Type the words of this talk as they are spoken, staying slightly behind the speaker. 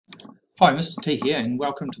Hi, Mr. T here, and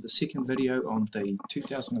welcome to the second video on the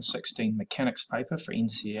 2016 mechanics paper for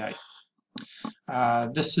NCEA.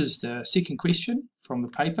 This is the second question from the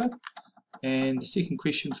paper, and the second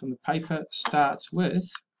question from the paper starts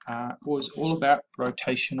with, was all about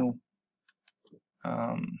rotational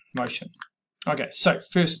motion. Okay, so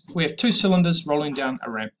first we have two cylinders rolling down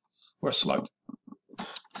a ramp or a slope.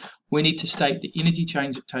 We need to state the energy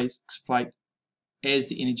change that takes place as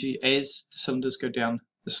the cylinders go down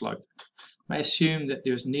the slope. May assume that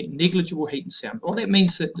there is negligible heat and sound. Well, that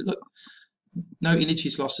means that, look, no energy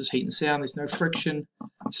is lost as heat and sound, there's no friction.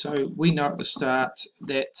 So we know at the start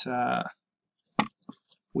that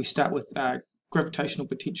we start with gravitational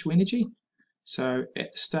potential energy. So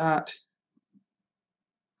at the start,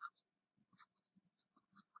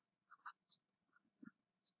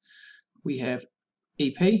 we have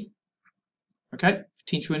EP, okay,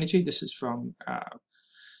 potential energy. This is from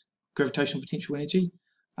gravitational potential energy.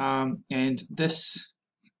 And this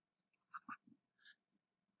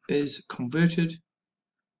is converted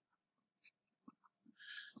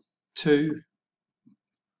to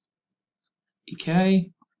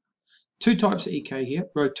EK. Two types of EK here: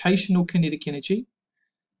 rotational kinetic energy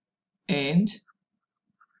and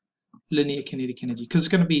linear kinetic energy, because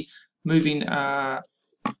it's going to be moving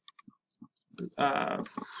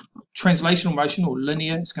translational motion, or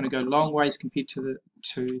linear. It's going to go long ways compared to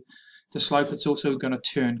the slope. It's also going to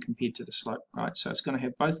turn compared to the slope, right? So it's going to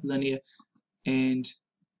have both linear and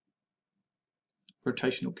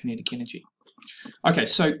rotational kinetic energy. Okay,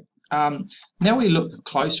 so now we look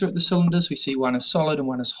closer at the cylinders. We see one is solid and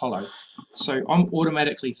one is hollow. So I'm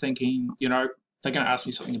automatically thinking, you know, they're going to ask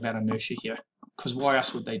me something about inertia here, because why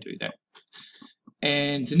else would they do that?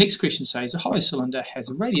 And the next question says a hollow cylinder has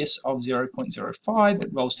a radius of 0.05.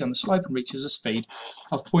 It rolls down the slope and reaches a speed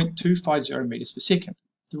of 0.250 meters per second.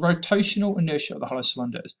 The rotational inertia of the hollow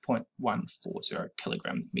cylinder is 0.140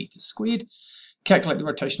 kilogram meters squared. Calculate the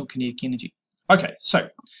rotational kinetic energy. Okay, so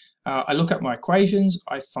I look up my equations.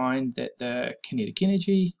 I find that the kinetic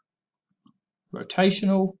energy,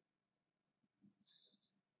 rotational,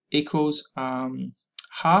 equals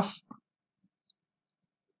half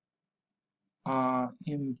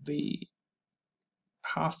mv,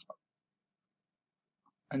 half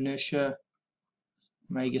inertia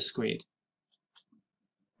omega squared.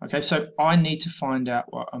 Okay, so I need to find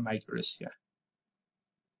out what omega is here.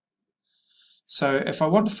 So if I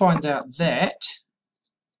want to find out that,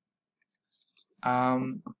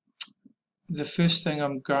 the first thing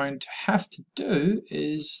I'm going to have to do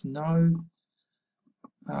is know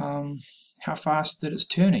how fast that it's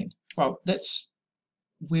turning. Well, that's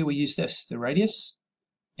where we use this, the radius,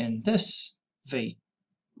 and this v.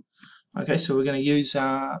 Okay, so we're going to use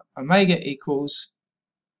omega equals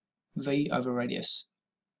v over radius.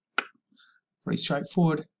 Pretty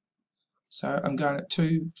straightforward. So I'm going at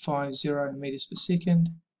 250 meters per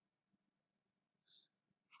second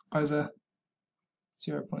over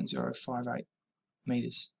 0.058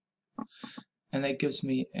 meters, and that gives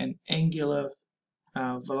me an angular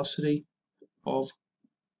velocity of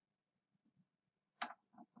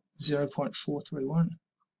 0.431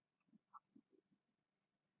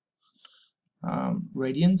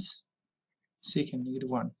 radians second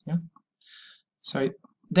 -1. Yeah. So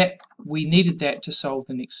that we needed that to solve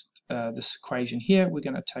the next this equation here. We're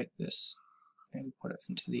going to take this and put it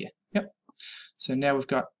into there. Yep. So now we've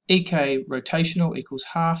got EK rotational equals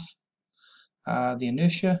half the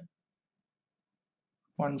inertia,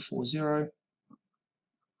 140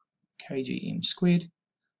 kgm squared,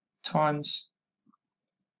 times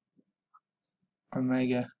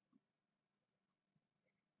omega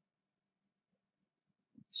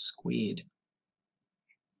squared.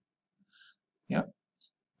 Yep.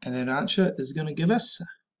 And that answer is going to give us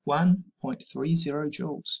 1.30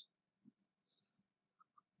 joules.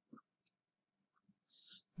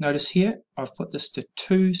 Notice here I've put this to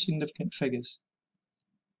two significant figures.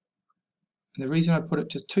 And the reason I put it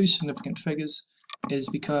to two significant figures is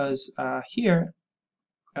because here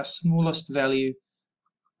our smallest value,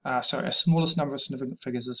 our smallest number of significant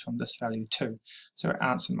figures is from this value 2. So our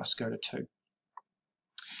answer must go to 2.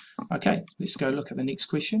 Okay, let's go look at the next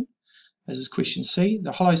question. This is question C.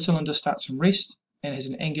 The hollow cylinder starts from rest and has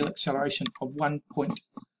an angular acceleration of 1 point.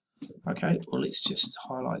 Okay, well, let's just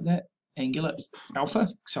highlight that. Angular alpha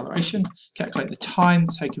acceleration. Calculate the time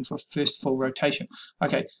taken for first full rotation.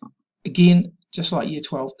 Okay, again, just like year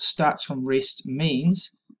 12, starts from rest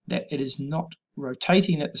means that it is not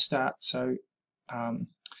rotating at the start. So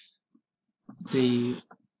the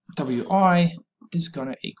Wi is going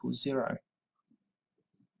to equal 0.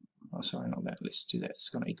 Oh, sorry, not that. Let's do that. It's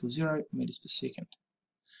going to equal 0 meters per second.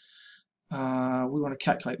 We want to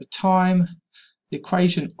calculate the time. The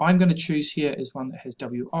equation I'm going to choose here is one that has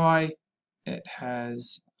Wi. It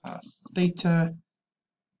has theta,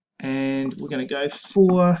 and we're going to go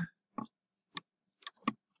for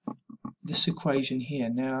this equation here.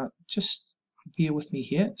 Now, just bear with me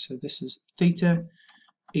here. So this is theta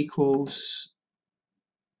equals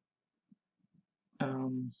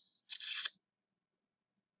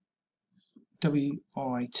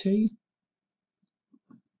WIT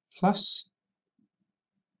plus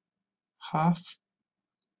half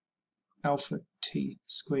alpha t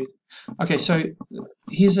squared. Okay, so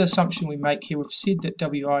here's the assumption we make here. We've said that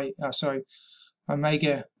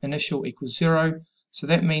omega initial equals 0. So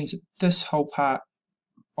that means that this whole part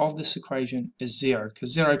of this equation is 0,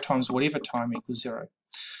 because 0 times whatever time equals 0.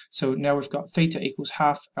 So now we've got theta equals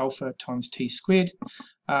half alpha times t squared.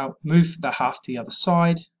 Move the half to the other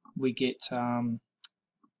side. We get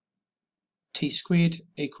t squared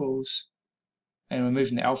equals, and we're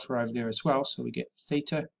moving the alpha over there as well, so we get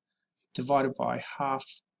theta divided by half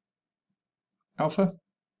alpha,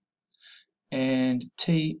 and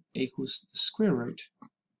t equals the square root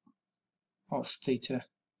of theta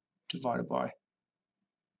divided by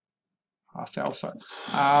half alpha.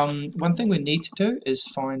 One thing we need to do is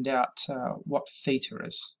find out what theta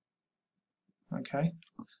is. Okay,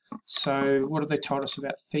 so what have they told us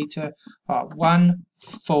about theta? One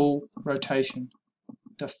full rotation,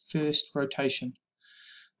 the first rotation.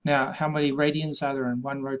 Now, how many radians are there in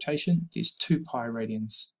one rotation? There's 2 pi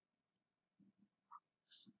radians.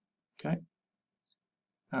 Okay,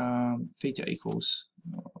 theta equals,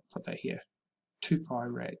 I'll put that here, 2 pi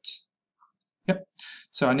rads. Yep,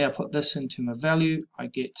 so I now put this into my value. I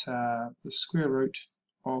get the square root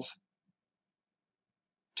of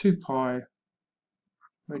 2 pi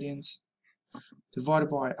radians divided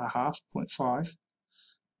by a half, 0.5,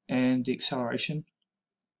 and the acceleration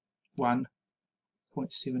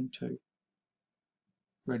 1.72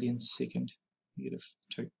 radians second negative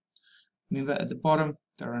 2. Remember, at the bottom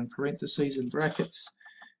they're in parentheses and brackets,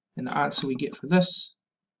 and the answer we get for this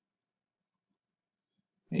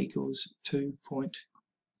equals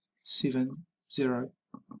 2.70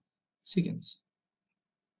 seconds.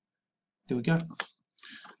 There we go.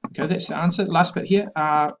 Okay, that's the answer. Last bit here.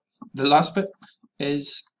 The last bit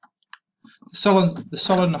is the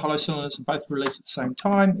solid and the hollow cylinders are both released at the same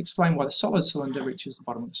time. Explain why the solid cylinder reaches the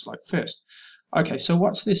bottom of the slope first. Okay, so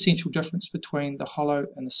what's the essential difference between the hollow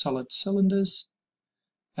and the solid cylinders?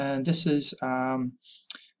 And this is the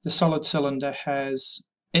solid cylinder has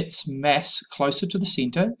its mass closer to the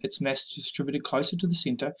center, its mass distributed closer to the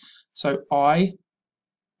center, so I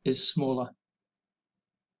is smaller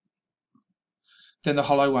than the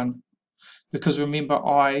hollow one, because remember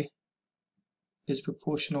I is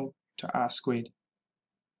proportional to r squared.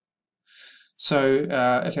 So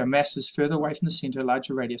if our mass is further away from the center,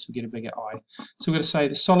 larger radius, we get a bigger I. So we're going to say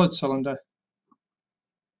the solid cylinder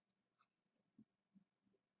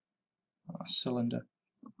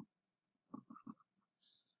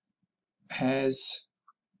has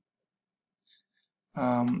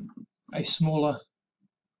a smaller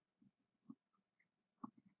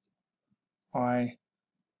I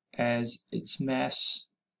as its mass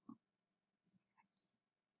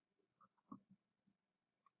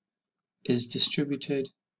is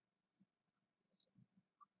distributed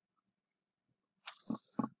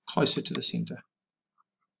closer to the center.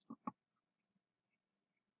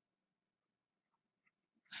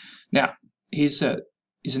 Now, here's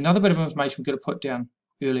another bit of information we've got to put down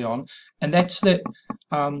early on, and that's that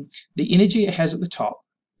the energy it has at the top,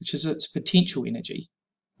 which is its potential energy,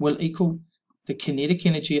 will equal the kinetic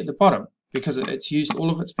energy at the bottom, because it's used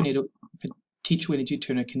all of its potential energy to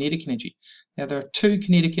turn a kinetic energy. Now, there are 2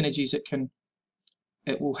 kinetic energies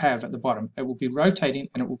it will have at the bottom. It will be rotating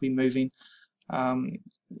and it will be moving in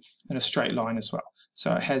a straight line as well.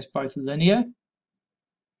 So it has both linear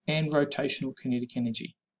and rotational kinetic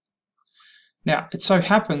energy. Now, it so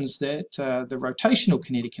happens that the rotational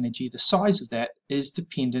kinetic energy, the size of that, is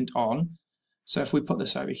dependent on, so if we put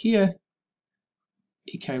this over here,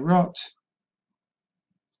 EK rot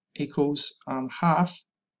equals half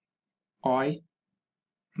I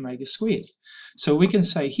omega squared. So we can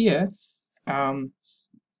say here,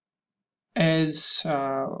 as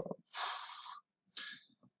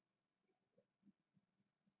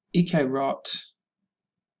EK rot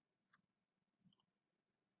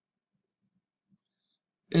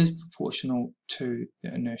is proportional to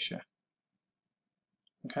the inertia.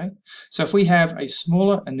 Okay, so if we have a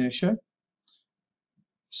smaller inertia,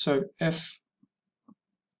 so if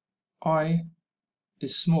I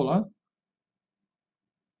is smaller,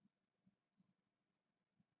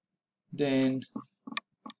 then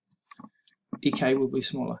EK will be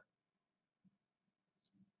smaller.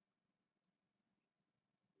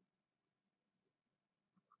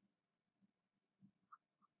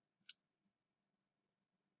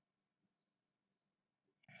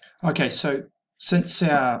 Okay, so since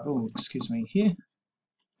our, oh, excuse me here,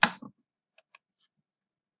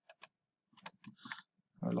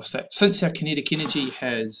 I lost that. Since our kinetic energy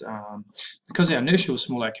has, because our inertia was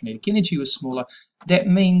smaller, our kinetic energy was smaller, that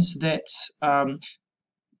means that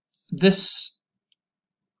this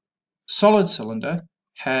solid cylinder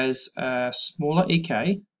has a smaller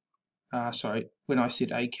EK, sorry, when I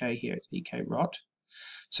said AK here, it's EK rot.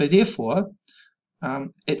 So therefore,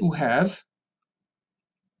 it will have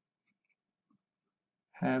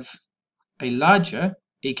a larger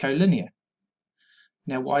ecolinear.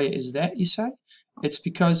 Now, why is that, you say? It's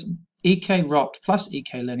because EK rot plus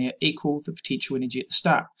EK linear equal the potential energy at the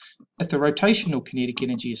start. If the rotational kinetic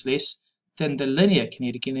energy is less, then the linear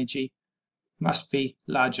kinetic energy must be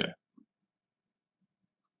larger.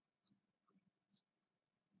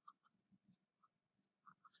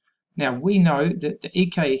 Now, we know that the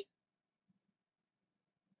EK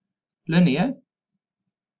linear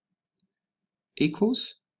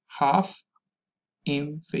equals half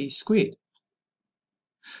mv squared.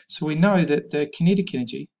 So we know that the kinetic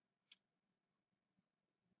energy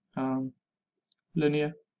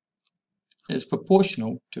linear is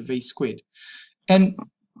proportional to v squared. And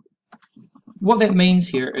what that means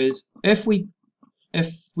here is if we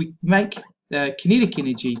make the kinetic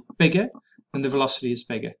energy bigger, then the velocity is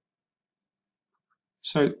bigger.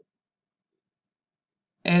 So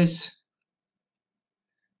as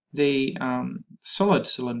the solid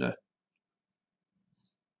cylinder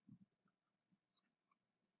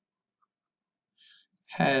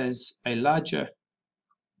has a larger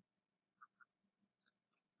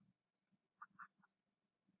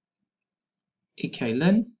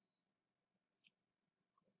eklin,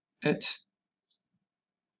 it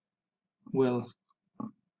will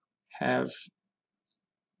have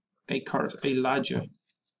a larger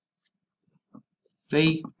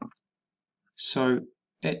V, so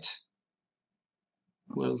it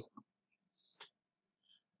will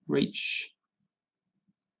reach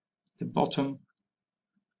the bottom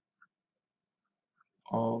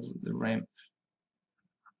of the ramp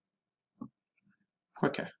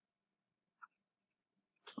quicker.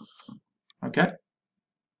 Okay.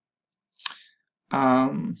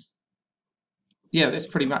 Yeah, that's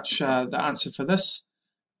pretty much the answer for this.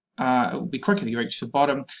 It will be quicker to reach the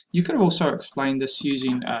bottom. You could have also explained this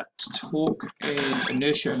using torque and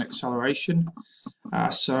inertia and acceleration.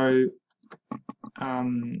 But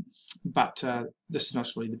this is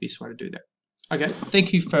not really the best way to do that. Okay,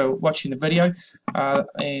 thank you for watching the video,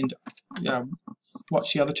 and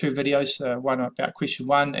watch the other two videos, one about question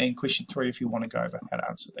 1 and question 3 if you want to go over how to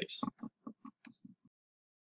answer these.